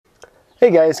Hey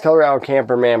guys, Colorado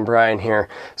Camperman Brian here.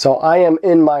 So I am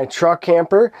in my truck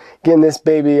camper, getting this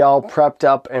baby all prepped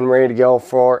up and ready to go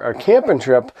for a camping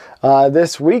trip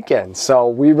this weekend. So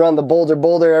we run the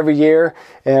Boulder every year,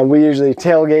 and we usually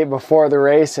tailgate before the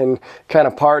race and kind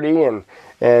of party, and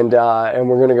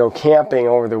we're gonna go camping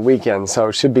over the weekend. So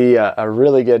it should be a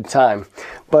really good time.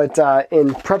 But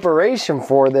in preparation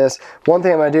for this, one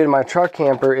thing I'm gonna do to my truck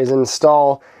camper is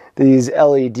install these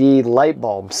LED light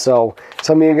bulbs. So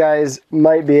some of you guys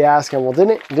might be asking, well,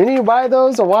 didn't you buy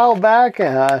those a while back?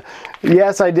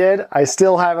 Yes, I did. I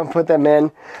still haven't put them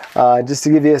in. Just to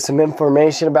give you some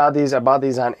information about these, I bought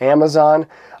these on Amazon.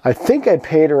 I think I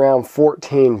paid around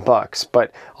 14 bucks,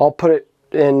 but I'll put it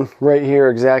in right here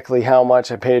exactly how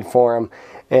much I paid for them.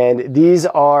 And these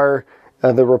are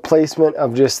the replacement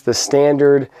of just the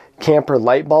standard camper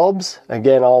light bulbs.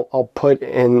 Again, I'll put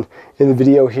in the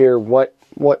video here what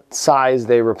size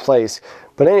they replace.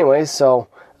 But anyway, so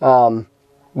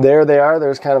there they are.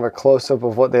 There's kind of a close-up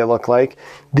of what they look like.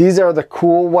 These are the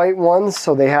cool white ones,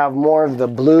 so they have more of the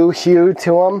blue hue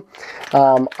to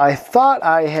them. I thought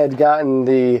I had gotten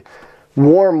the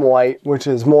warm white, which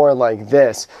is more like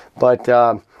this, but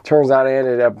turns out I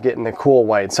ended up getting the cool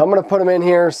white. So I'm going to put them in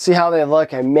here, see how they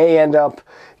look. I may end up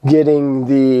getting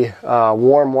the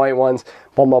warm white ones,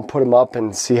 but I'm going to put them up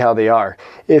and see how they are.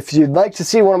 If you'd like to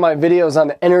see one of my videos on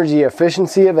the energy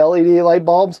efficiency of LED light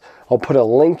bulbs, I'll put a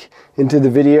link into the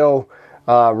video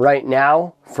right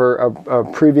now for a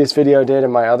previous video I did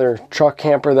in my other truck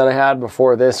camper that I had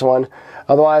before this one.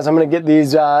 Otherwise, I'm going to get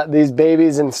these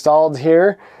babies installed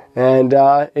here and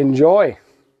enjoy.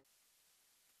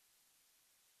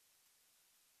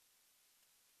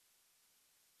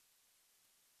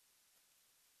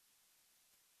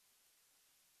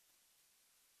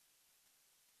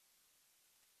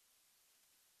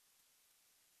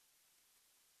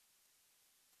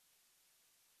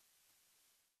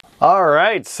 All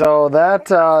right, so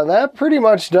that pretty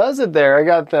much does it there. I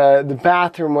got the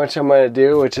bathroom, which I'm going to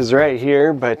do, which is right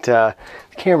here, but the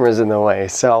camera's in the way.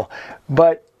 So,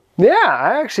 but yeah,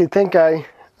 I actually think I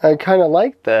kind of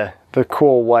like the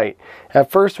cool white. At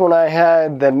first, when I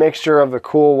had the mixture of the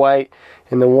cool white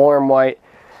and the warm white,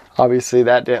 obviously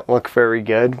that didn't look very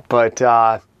good. But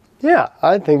yeah,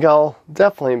 I think I'll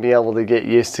definitely be able to get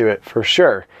used to it for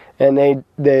sure. And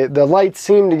the lights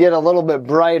seem to get a little bit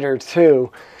brighter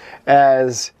too,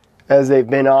 as they've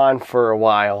been on for a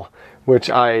while,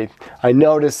 which I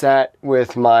noticed that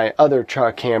with my other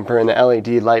truck camper and the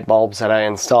LED light bulbs that I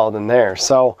installed in there.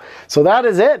 So that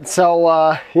is it.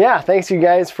 So yeah, thank you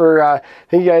guys for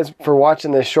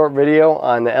watching this short video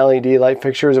on the LED light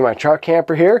fixtures in my truck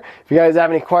camper here. If you guys have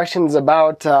any questions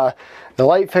about the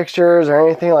light fixtures or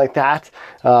anything like that,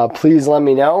 please let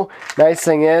me know. Nice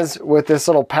thing is, with this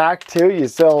little pack too,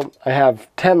 I have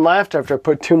 10 left. After I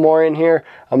put 2 more in here,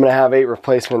 I'm gonna have 8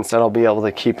 replacements that I'll be able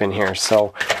to keep in here.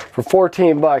 So for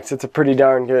 14 bucks, it's a pretty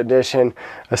darn good addition,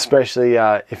 especially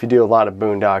if you do a lot of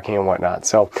boondocking and whatnot.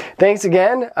 So thanks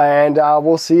again, and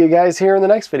we'll see you guys here in the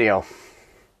next video.